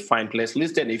 you'll find Place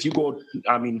Listed. If you go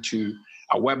to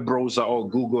a web browser or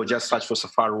Google, just search for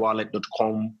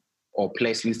safariwallet.com or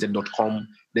placelisted.com.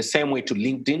 The same way to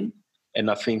LinkedIn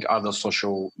and I think other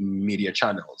social media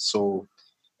channels. So,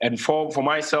 and for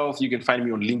myself, you can find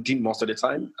me on LinkedIn most of the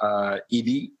time.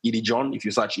 Edie John. If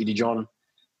you search Edie John,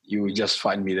 you will just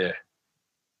find me there.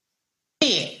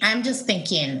 Hey, I'm just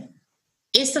thinking,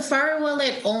 is Safari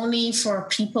Wallet only for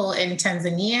people in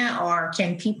Tanzania, or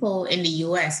can people in the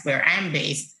US, where I'm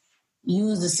based,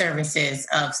 use the services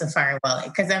of Safari Wallet?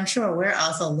 Because I'm sure we're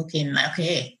also looking like,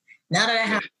 okay, now that I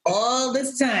have all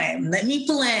this time, let me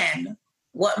plan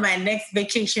what my next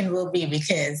vacation will be,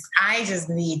 because I just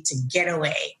need to get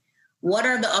away. What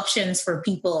are the options for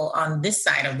people on this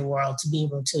side of the world to be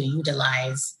able to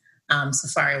utilize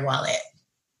Safari Wallet?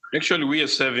 Actually, we are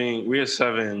serving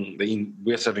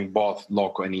both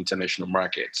local and international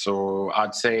markets. So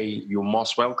I'd say you're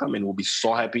most welcome, and we'll be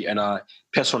so happy. And I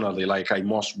personally, I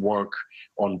must work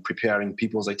on preparing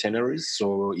people's itineraries.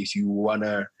 So if you want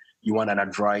an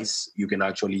advice, you can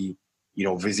actually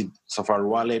visit Safari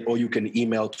Wallet, or you can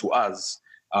email to us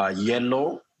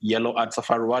yellow at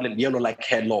Safari Wallet, yellow like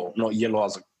hello, not yellow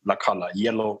as the color,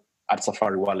 yellow at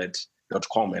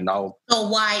safariwallet.com, and I'll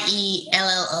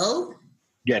YELLO.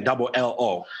 Yeah, double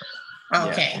LO.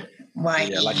 Okay. Why?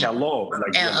 Yeah, like hello.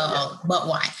 Like LO, but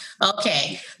why?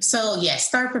 Okay. So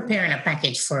start preparing a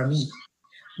package for me,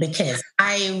 because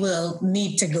I will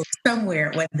need to go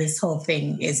somewhere when this whole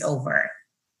thing is over.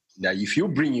 Now, if you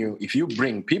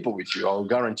bring people with you, I'll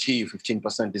guarantee you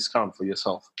 15% discount for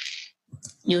yourself.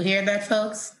 You hear that,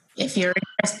 folks? If you're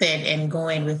interested in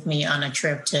going with me on a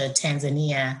trip to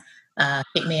Tanzania,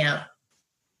 hit me up.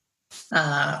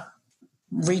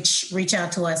 Reach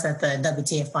out to us at the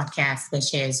WTF podcast,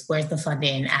 which is where's the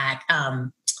funding at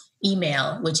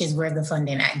email, which is where's the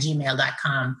funding at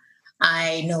gmail.com.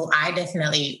 I know I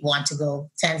definitely want to go.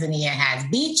 Tanzania has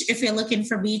beach. If you're looking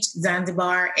for beach,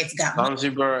 Zanzibar, it's got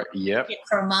Zanzibar. Yep.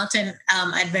 For mountain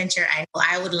adventure,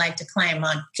 I would like to climb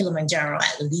Mount Kilimanjaro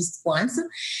at least once,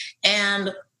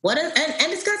 and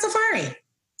it's got safari.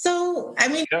 So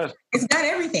It's got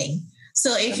everything.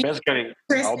 So if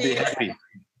I'll be happy.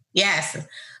 Yes.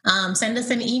 Send us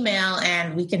an email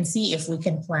and we can see if we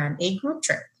can plan a group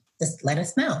trip. Just let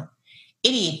us know.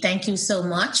 Edie, thank you so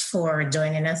much for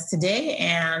joining us today.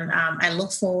 And I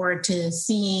look forward to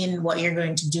seeing what you're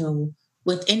going to do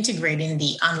with integrating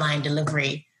the online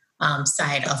delivery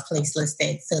side of Place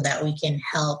Listed, so that we can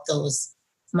help those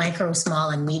micro, small,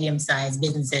 and medium-sized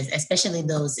businesses, especially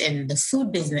those in the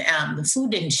food business, the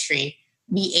food industry,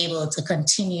 be able to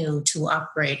continue to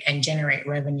operate and generate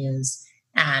revenues,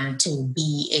 and to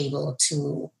be able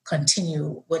to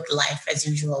continue with life as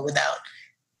usual without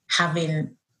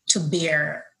having to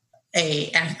bear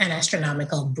an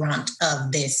astronomical brunt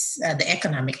of this, the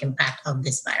economic impact of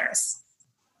this virus.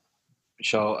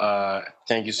 Michelle,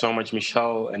 thank you so much,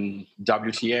 Michelle, and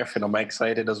WTF, and I'm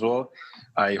excited as well.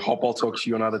 I hope I'll talk to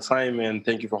you another time, and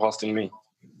thank you for hosting me.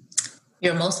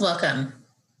 You're most welcome.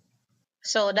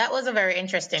 So that was a very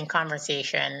interesting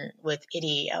conversation with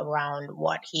Edie around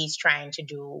what he's trying to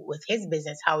do with his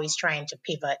business, how he's trying to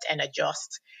pivot and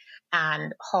adjust,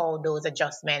 and how those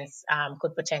adjustments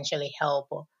could potentially help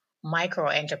micro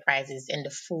enterprises in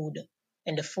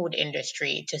the food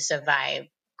industry to survive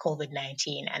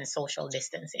COVID-19 and social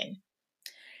distancing.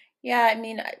 Yeah,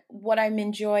 what I'm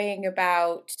enjoying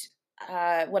about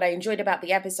what I enjoyed about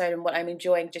the episode, and what I'm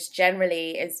enjoying just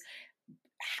generally, is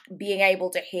being able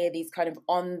to hear these kind of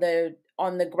on the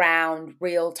ground,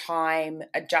 real time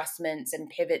adjustments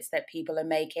and pivots that people are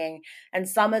making, and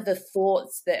some of the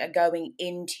thoughts that are going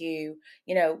into,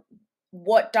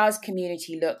 what does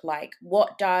community look like?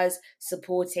 What does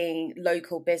supporting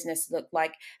local business look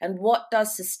like? And what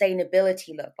does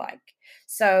sustainability look like?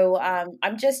 So I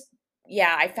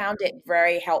found it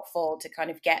very helpful to kind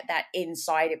of get that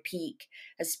insider peek,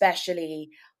 especially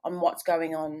on what's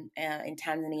going on in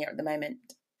Tanzania at the moment.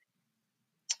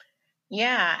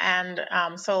 Yeah,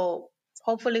 and so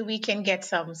hopefully we can get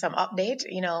some update,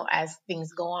 as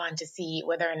things go on, to see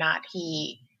whether or not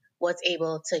he was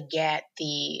able to get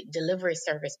the delivery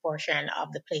service portion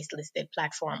of the place listed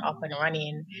platform up and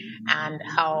running, and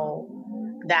how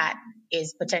that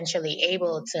is potentially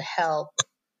able to help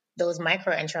those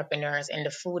micro entrepreneurs in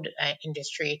the food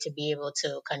industry to be able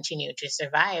to continue to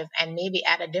survive and maybe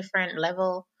add a different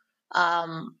level,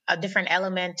 a different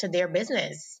element to their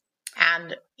business,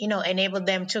 and enable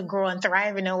them to grow and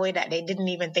thrive in a way that they didn't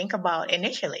even think about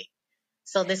initially.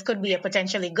 So this could be a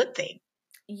potentially good thing.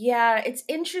 Yeah, it's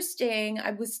interesting.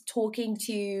 I was talking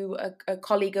to a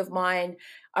colleague of mine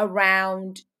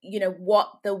around,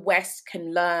 what the West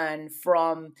can learn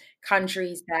from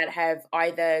countries that have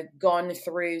either gone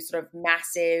through sort of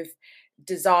massive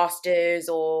disasters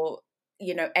or,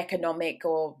 economic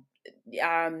or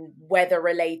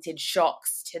weather-related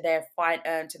shocks to their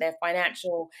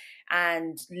financial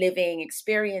and living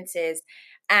experiences.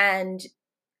 And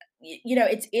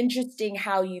it's interesting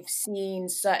how you've seen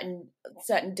certain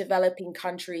developing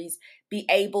countries be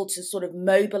able to sort of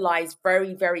mobilize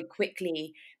very, very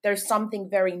quickly. There's something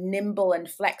very nimble and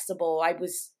flexible. I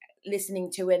was listening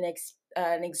to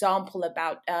an example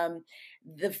about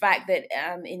the fact that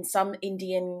in some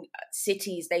Indian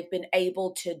cities they've been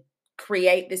able to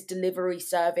create this delivery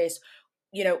service,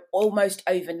 almost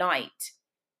overnight.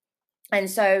 And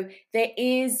so there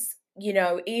is,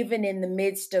 even in the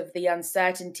midst of the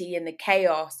uncertainty and the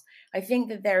chaos, I think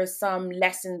that there are some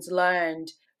lessons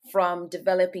learned from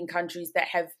developing countries that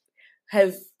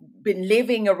have been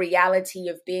living a reality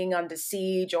of being under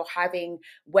siege or having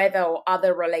weather or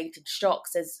other related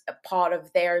shocks as a part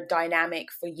of their dynamic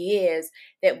for years,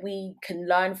 that we can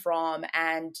learn from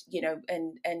and,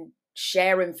 and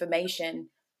share information.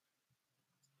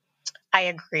 I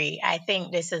agree. I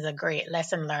think this is a great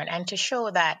lesson learned, and to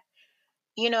show that,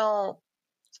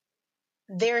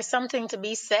 there's something to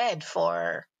be said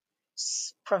for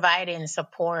providing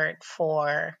support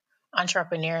for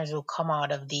entrepreneurs who come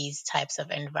out of these types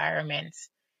of environments.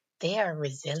 They are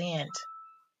resilient.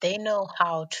 They know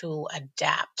how to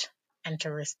adapt and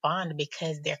to respond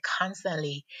because they're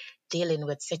constantly dealing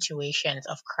with situations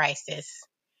of crisis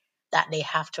that they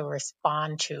have to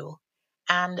respond to.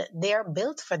 And they're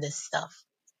built for this stuff.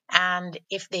 And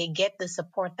if they get the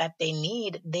support that they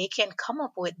need, they can come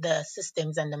up with the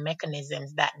systems and the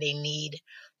mechanisms that they need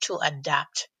to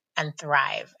adapt and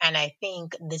thrive. And I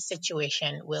think this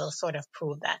situation will sort of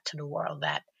prove that to the world,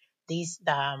 that these,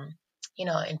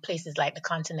 in places like the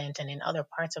continent and in other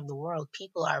parts of the world,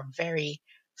 people are very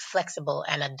flexible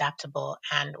and adaptable.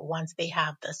 And once they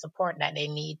have the support that they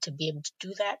need to be able to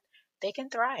do that, they can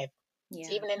thrive. Yeah.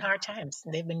 Even in hard times.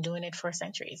 They've been doing it for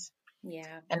centuries.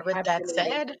 Yeah. And with absolutely.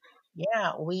 that said,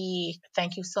 we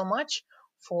thank you so much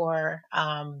for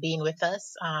being with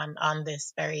us on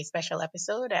this very special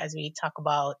episode as we talk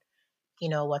about,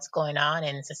 what's going on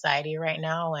in society right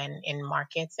now and in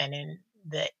markets and in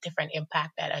the different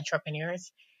impact that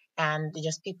entrepreneurs and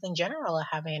just people in general are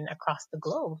having across the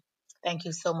globe. Thank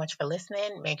you so much for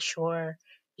listening. Make sure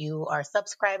you are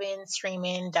subscribing,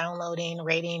 streaming, downloading,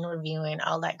 rating, reviewing,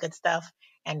 all that good stuff.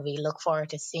 And we look forward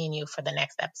to seeing you for the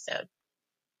next episode.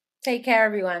 Take care,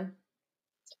 everyone.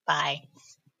 Bye.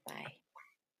 Bye.